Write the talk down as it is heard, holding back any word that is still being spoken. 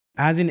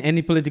As in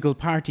any political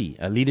party,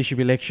 a leadership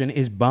election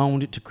is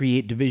bound to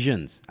create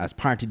divisions as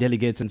party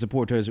delegates and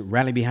supporters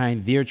rally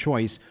behind their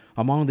choice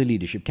among the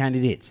leadership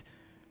candidates.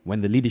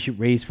 When the leadership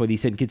race for the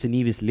St. Kitts and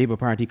Nevis Labour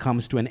Party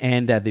comes to an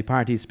end at the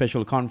party's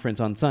special conference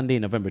on Sunday,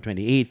 November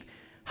 28th,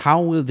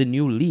 how will the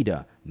new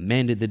leader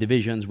mend the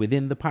divisions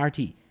within the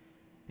party?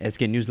 SK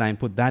Newsline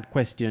put that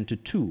question to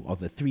two of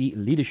the three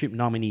leadership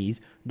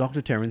nominees,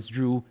 Dr. Terence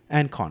Drew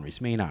and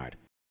Conris Maynard.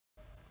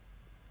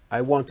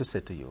 I want to say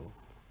to you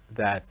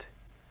that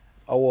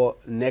our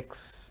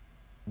next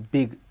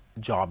big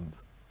job,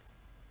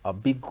 a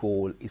big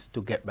goal, is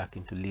to get back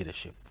into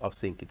leadership of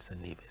St. Kitts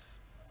and Nevis.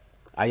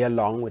 I,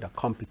 along with a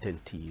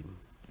competent team,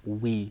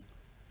 we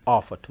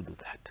offer to do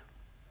that.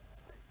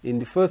 In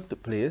the first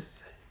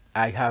place,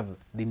 I have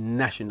the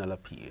national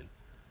appeal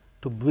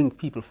to bring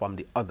people from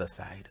the other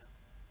side,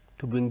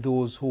 to bring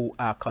those who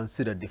are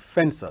considered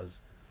defenders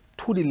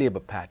to the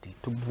Labour Party,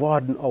 to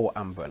broaden our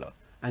umbrella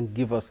and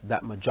give us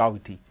that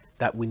majority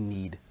that we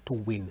need to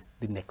win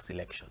the next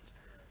elections.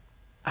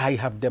 I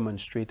have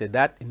demonstrated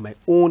that in my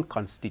own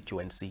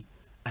constituency,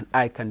 and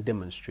I can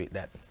demonstrate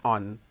that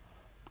on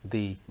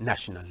the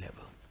national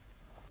level.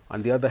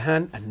 On the other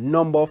hand, a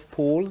number of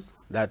polls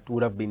that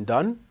would have been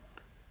done,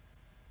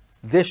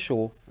 they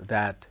show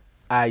that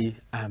I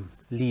am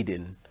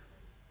leading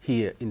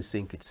here in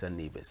St. Kitts and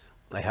Nevis.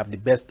 I have the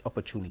best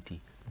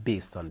opportunity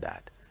based on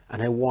that.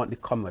 And I want the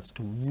comrades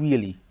to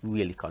really,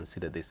 really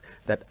consider this,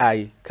 that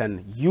I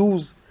can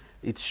use.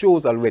 It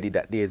shows already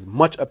that there is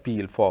much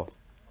appeal for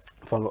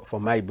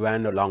my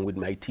brand along with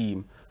my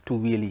team to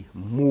really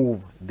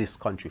move this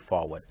country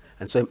forward.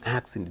 And so I'm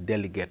asking the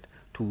delegate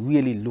to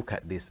really look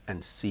at this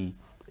and see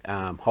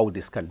how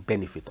this can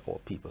benefit our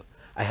people.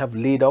 I have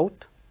laid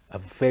out a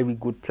very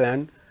good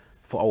plan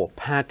for our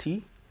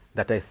party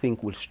that I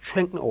think will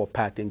strengthen our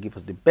party and give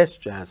us the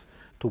best chance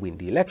to win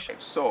the election.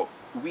 So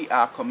we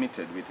are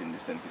committed within the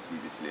St. Kitts and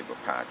Nevis Labour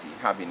Party,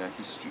 having a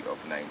history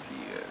of 90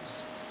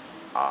 years.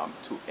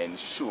 To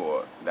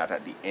ensure that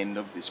at the end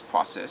of this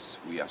process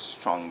we are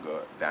stronger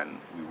than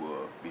we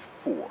were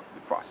before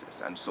the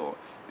process. And so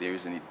there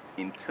is an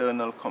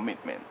internal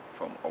commitment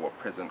from our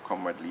present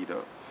comrade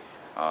leader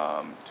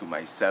to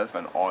myself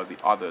and all the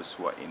others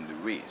who are in the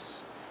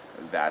race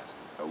that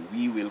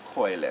we will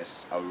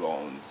coalesce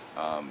around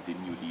the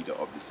new leader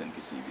of the St.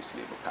 Kitts and Nevis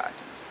Labour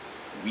Party.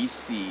 We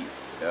see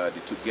the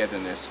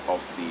togetherness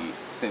of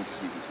the St.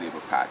 Kitts and Nevis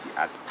Labour Party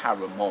as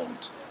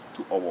paramount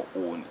to our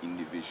own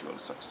individual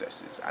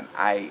successes, and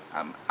I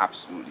am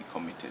absolutely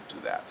committed to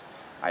that.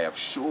 I have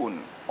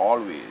shown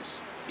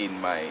always in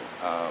my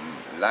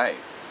life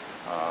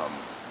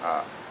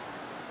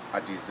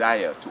a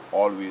desire to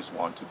always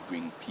want to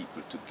bring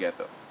people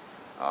together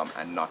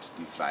and not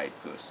divide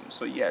persons.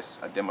 So yes,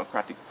 a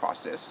democratic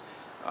process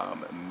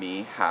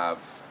may have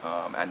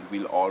and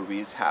will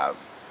always have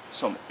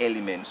some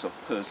elements of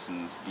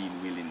persons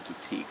being willing to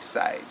take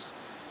sides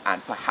and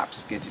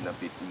perhaps getting a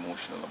bit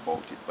emotional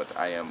about it, but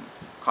I am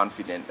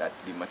confident that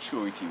the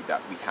maturity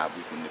that we have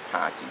within the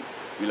party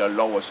will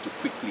allow us to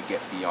quickly get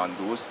beyond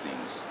those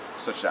things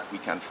such that we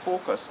can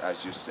focus,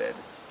 as you said,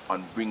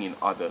 on bringing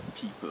other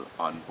people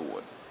on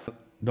board.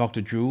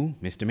 Dr. Drew,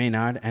 Mr.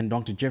 Maynard and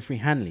Dr. Jeffrey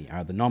Hanley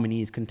are the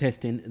nominees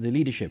contesting the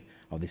leadership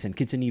of the St.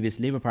 Kitts and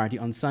Nevis Labour Party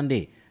on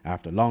Sunday,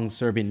 after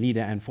long-serving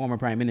leader and former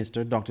Prime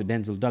Minister Dr.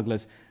 Denzil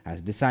Douglas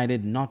has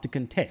decided not to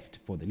contest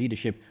for the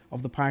leadership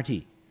of the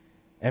party.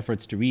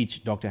 Efforts to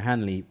reach Dr.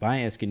 Hanley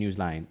by SK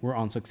Newsline were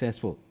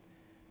unsuccessful.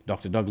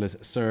 Dr. Douglas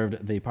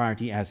served the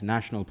party as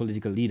national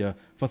political leader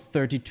for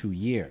 32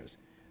 years.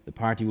 The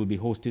party will be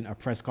hosting a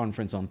press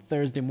conference on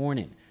Thursday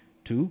morning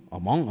to,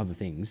 among other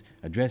things,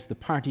 address the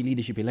party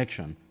leadership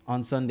election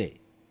on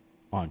Sunday.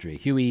 Andre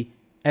Huey,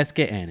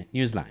 SKN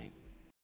Newsline.